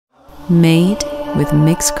Made with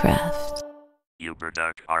Mixcraft.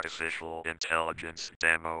 Uberduck Artificial Intelligence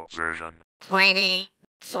Demo Version. Tweety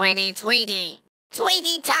time,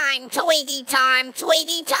 Tweety time, Tweety time,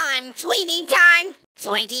 Tweety time, Tweety time.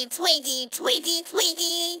 Tweety, Tweety, Tweety,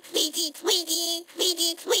 Tweety, Tweety, Tweety, Tweety,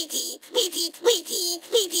 Tweety, Tweety, Tweety,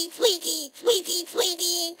 Tweety, Tweety, Tweety,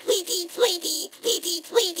 Tweety, Tweety, Tweety, Tweety,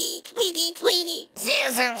 Tweety, Tweety, Tweety.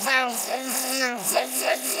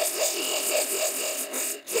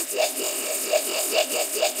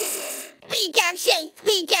 Pikachu,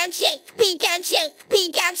 Pikachu, Pikachu,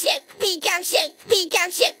 Pikachu, Pikachu, Pikachu,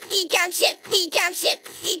 Pikachu, Pikachu,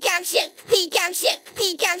 Pikachu, Pikachu,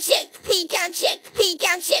 Pikachu, Pikachu,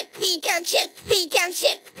 Pikachu, Pikachu,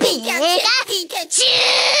 Pikachu, Pikachu, Pikachu.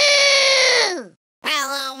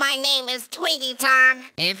 Hello, my name is Tweety Tom.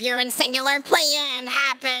 If you're in singular player and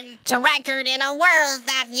happen to record in a world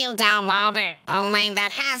that you downloaded, only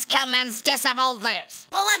that has comments disabled this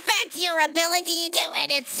will affect your ability to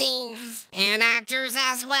edit scenes and actors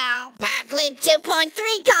as well. Packlet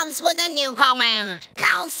 2.3 comes with a new command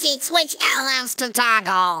called seat switch LS to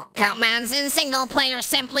toggle. Commands in single player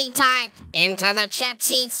simply type into the chat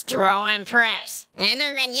sheets, draw and press.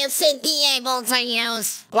 Enter and you should be able to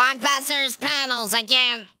use Blockbusters panels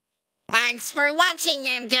again. Thanks for watching,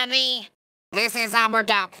 MW. This is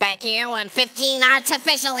Uberduck, FakeYou, and 15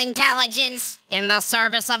 artificial intelligence in the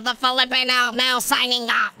service of the Filipino, now signing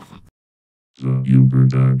off. The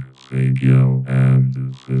Uberduck, FakeYou,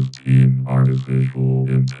 and 15 artificial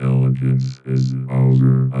intelligence is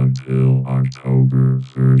over until October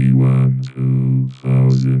 31,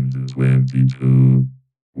 2022.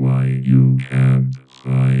 Why you can't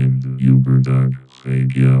find Uberduck,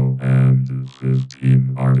 FakeYou, and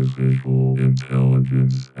 15 artificial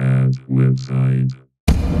intelligence at website.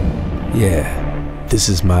 Yeah, this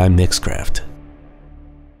is my Mixcraft.